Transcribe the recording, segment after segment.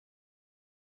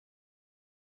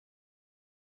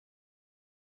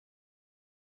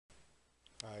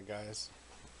Alright guys,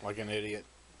 like an idiot,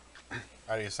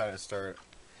 I decided to start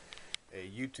a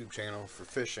YouTube channel for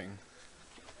fishing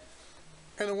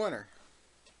in the winter.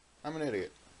 I'm an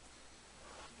idiot.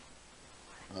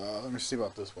 Let me see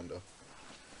about this window.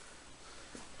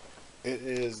 It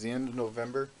is the end of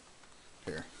November.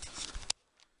 Here.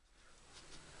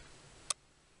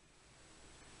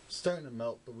 It's starting to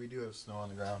melt, but we do have snow on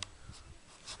the ground.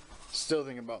 Still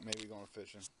thinking about maybe going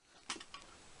fishing.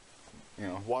 You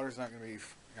know, water's not going to be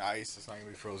ice, it's not going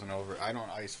to be frozen over. I don't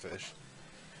ice fish.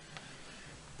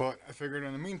 But I figured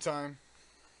in the meantime,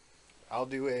 I'll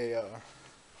do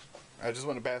I just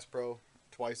went to Bass Pro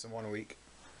twice in 1 week.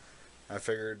 I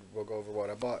figured we'll go over what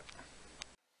I bought.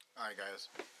 Alright guys,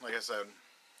 like I said,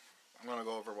 I'm going to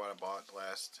go over what I bought the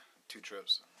last 2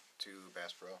 trips to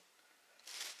Bass Pro.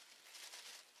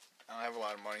 I don't have a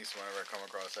lot of money, so whenever I come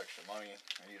across extra money,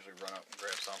 I usually run up and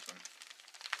grab something.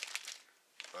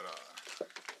 But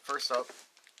first up,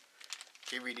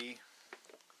 KVD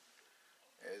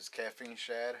is caffeine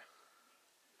shad,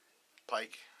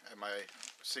 pike at my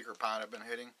secret pond I've been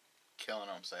hitting, killing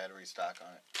them, so I had to restock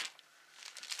on it.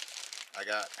 I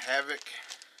got Havoc,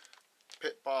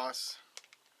 Pit Boss,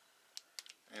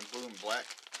 and Blue and Black.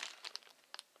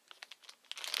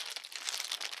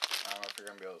 I don't know if you're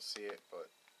gonna be able to see it, but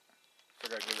I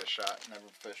figured I'd give it a shot. Never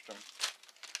fished them.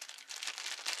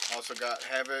 Also got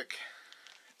Havoc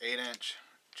 8-inch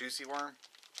Juicy Worm.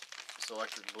 It's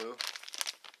electric blue.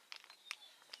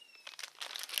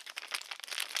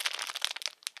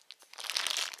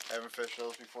 Haven't fished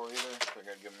those before either.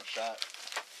 Figured I'd give them a shot.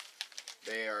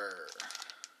 They are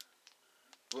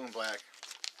blue and black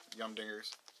Yum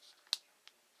Dingers.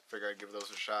 Figured I'd give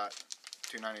those a shot.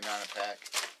 $2.99 a pack.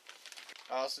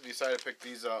 I also decided to pick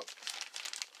these up.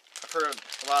 I've heard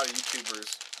a lot of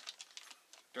YouTubers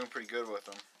doing pretty good with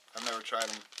them. I've never tried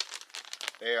them.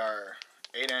 They are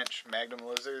 8-inch Magnum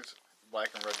Lizards, black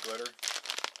and red glitter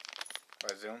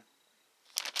by Zoom.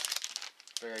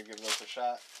 Figured I'd give those a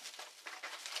shot.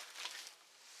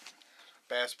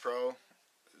 Bass Pro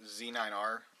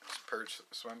Z9R perch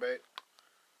swim bait.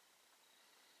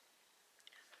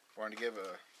 Wanted to give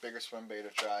a bigger swim bait a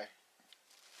try.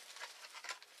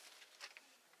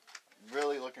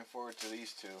 Really looking forward to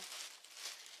these two.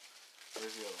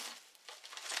 Where's the other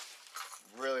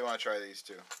one? Really want to try these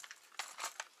two.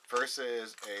 First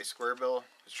is a Square Bill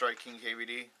Strike King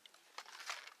KVD.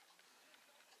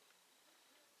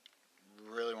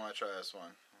 Really want to try this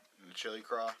one. And the Chili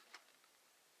Craw.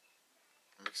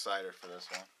 I'm excited for this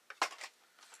one.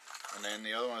 And then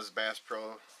the other one is Bass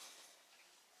Pro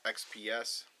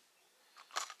XPS.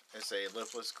 It's a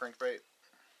lipless crankbait.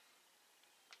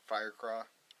 Fire Craw.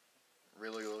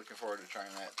 Really looking forward to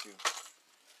trying that too.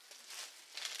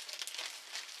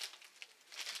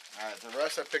 Alright, the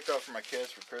rest I picked up for my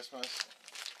kids for Christmas.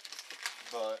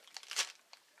 But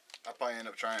I'll probably end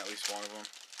up trying at least one of them.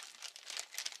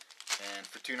 And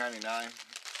for $2.99,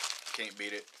 can't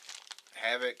beat it.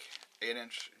 Havoc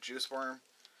 8-inch Juice Worm,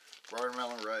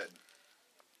 Watermelon Red.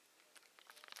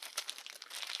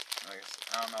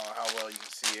 I don't know how well you can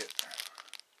see it,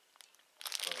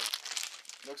 but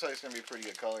looks like it's going to be a pretty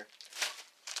good color.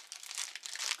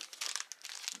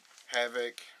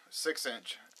 Havoc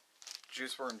 6-inch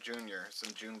Juice Worm Junior, it's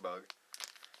in June Bug.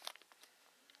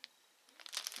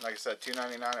 Like I said,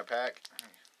 $2.99 a pack.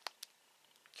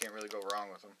 Can't really go wrong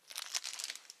with them.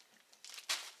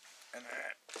 And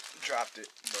I dropped it,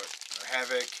 but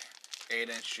Havoc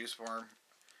 8-inch Juice Worm,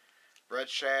 Red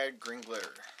Shad, Green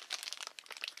Glitter.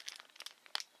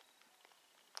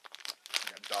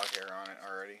 Got dog hair on it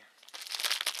already.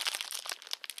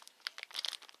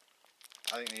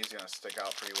 I think these are gonna stick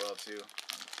out pretty well too.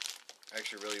 I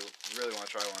actually really want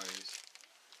to try one of these.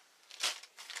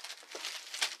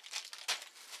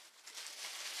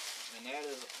 And that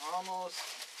is almost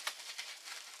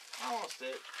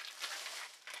it.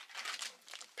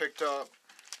 Picked up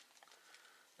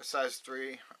a size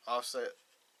 3 offset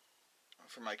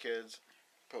for my kids,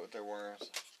 put with their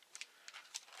worms.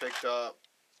 Picked up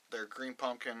their Green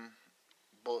Pumpkin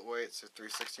bullet weights, at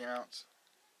 3/16 ounce.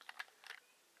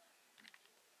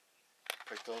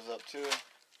 Picked those up too.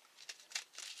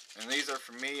 And these are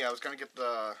for me. I was going to get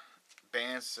the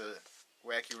bands to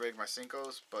wacky rig my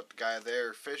Senkos, but the guy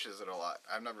there fishes it a lot.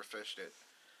 I've never fished it.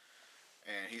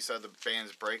 And he said the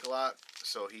bands break a lot,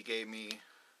 so he gave me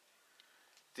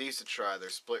these to try. They're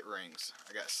split rings.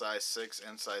 I got size 6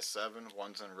 and size 7.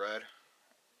 One's in red.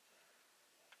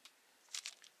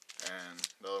 And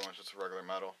the other one's just a regular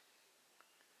metal.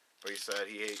 But he said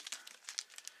he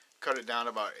cut it down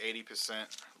about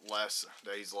 80% less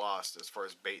that he's lost as far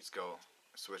as baits go,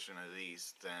 switching to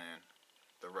these than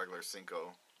the regular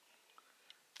Senko.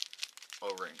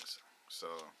 O-rings. So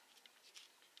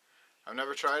I've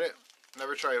never tried it.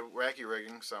 Never tried wacky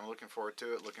rigging, so I'm looking forward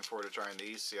to it. Looking forward to trying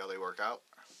these, see how they work out.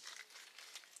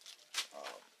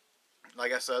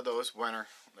 Like I said, though, it's winter.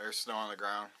 There's snow on the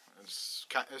ground. It's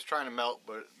trying to melt,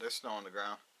 but there's snow on the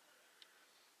ground.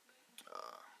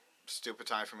 Stupid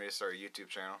time for me to start a YouTube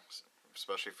channel,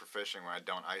 especially for fishing when I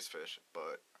don't ice fish.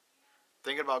 But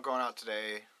thinking about going out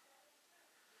today,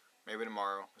 maybe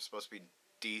tomorrow. It's supposed to be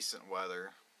decent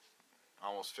weather,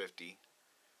 almost 50.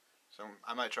 So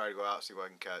I might try to go out, see what I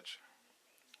can catch.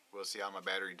 We'll see how my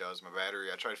battery does. My battery,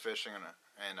 I tried fishing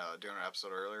and doing an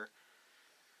episode earlier.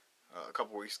 A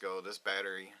couple weeks ago, this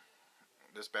battery's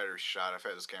shot. I've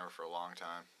had this camera for a long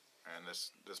time, and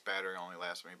this battery only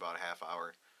lasts me about a half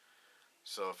hour.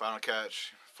 So if I don't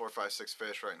catch 4, 5, 6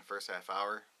 fish right in the first half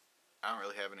hour, I don't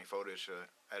really have any footage to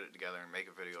edit together and make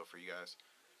a video for you guys.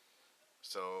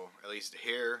 So at least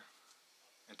here,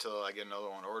 until I get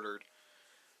another one ordered,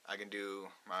 I can do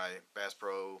my Bass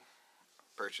Pro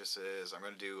purchases. I'm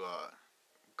going to do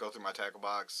go through my tackle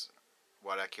box,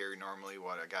 what I carry normally,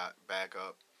 what I got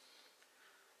backup,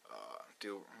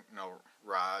 do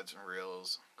rods and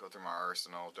reels, go through my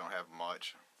arsenal. Don't have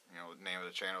much. The name of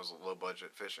the channel is Low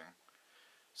Budget Fishing.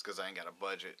 It's because I ain't got a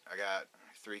budget. I got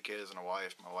 3 kids and a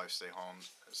wife. My wife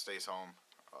stays home.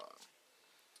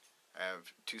 I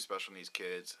have 2 special needs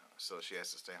kids, so she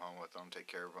has to stay home with them, take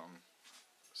care of them.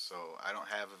 So I don't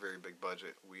have a very big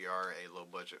budget. We are a low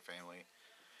budget family.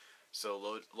 So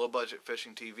low budget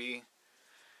fishing TV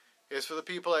is for the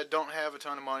people that don't have a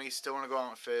ton of money, still want to go out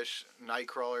and fish. Night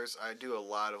crawlers. I do a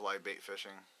lot of live bait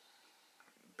fishing,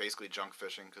 basically junk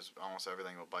fishing, because almost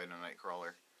everything will bite in a night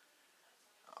crawler.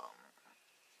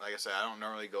 Like I said, I don't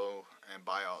normally go and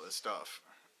buy all this stuff.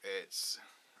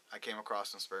 I came across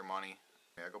some spare money.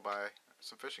 I go buy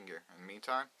some fishing gear. In the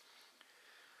meantime,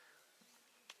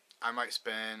 I might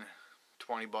spend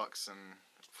 $20 in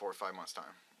 4 or 5 months'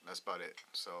 time. That's about it.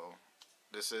 So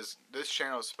this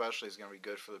channel especially is going to be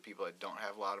good for the people that don't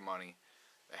have a lot of money,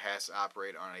 that has to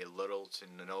operate on a little to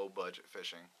no budget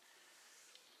fishing.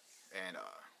 And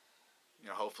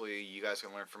hopefully you guys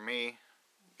can learn from me.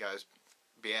 You guys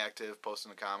be active, post in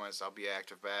the comments. I'll be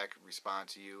active back, respond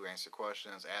to you, answer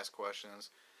questions, ask questions.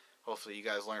 Hopefully you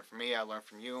guys learn from me, I learn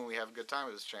from you, and we have a good time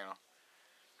with this channel.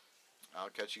 I'll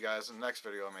catch you guys in the next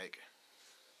video I make.